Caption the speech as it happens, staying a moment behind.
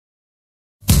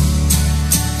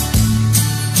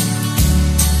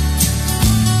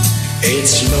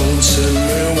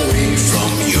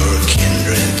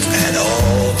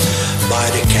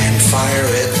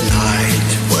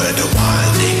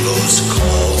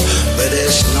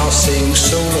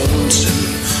so lonesome,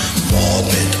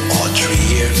 morbid or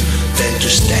drear, than to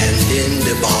stand in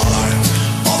the bar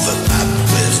of a pub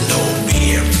with no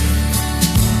beer.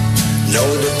 No,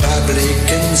 the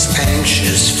publican's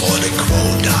anxious for the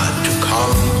quota to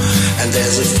come, and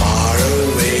there's a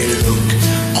faraway look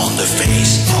on the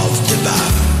face of the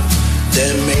pub.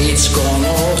 The maid's gone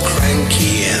all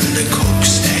cranky and the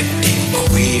cook's acting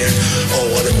queer. Oh,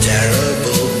 what a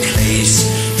terrible place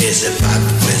is a pub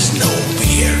with no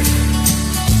beer.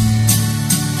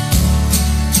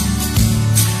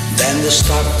 Then the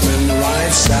stockman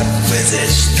rides up with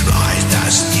his dry,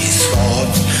 dusty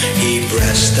throat. He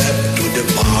pressed up to the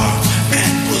bar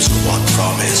and pulls what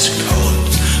from his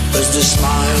coat. But the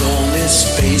smile on his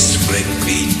face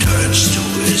quickly turns to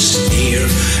a sneer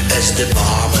as the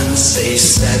barman says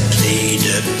sadly,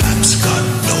 the pub's got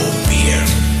no beer.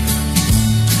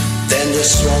 Then the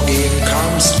swaggy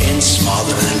comes in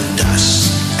smothering dust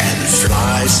and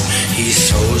flies. He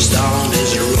throws down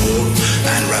his robe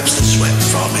and rubs the sweat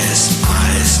from his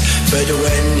eyes. But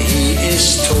when he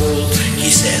is told, he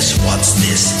says, what's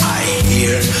this I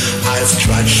hear? I've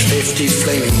trudged 50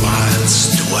 flaming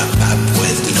miles to a pub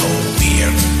with no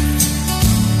beer.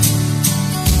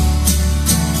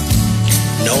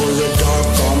 No, the dog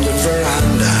on the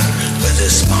veranda with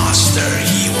his master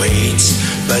he waits,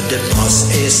 but the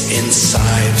boss is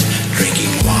inside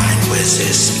drinking wine with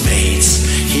his mates.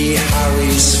 He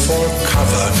hurries for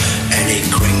cover and he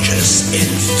cringes in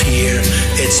fear.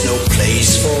 It's no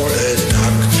place for a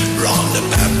duck round the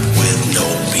pub with no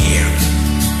beer.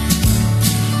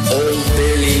 Old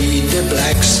Billy the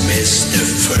blacksmith, the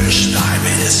first time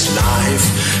in his life,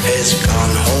 has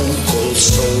gone home cold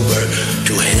sober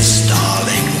to his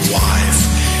darling wife.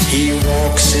 He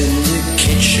walks in the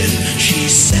kitchen, she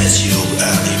says, you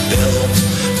early Bill.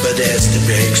 But as the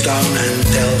breaks down and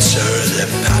tells her the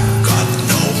pub got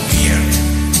no beer.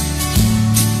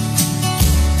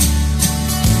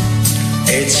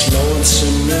 It's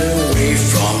lonesome away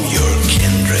from your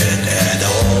kindred at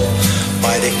all,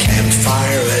 by the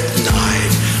campfire at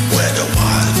night where the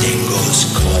wild dingoes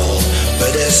call.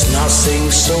 But there's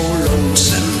nothing so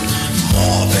lonesome,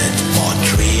 morbid or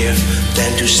drear,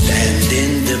 than to stand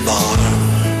in the bar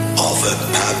of a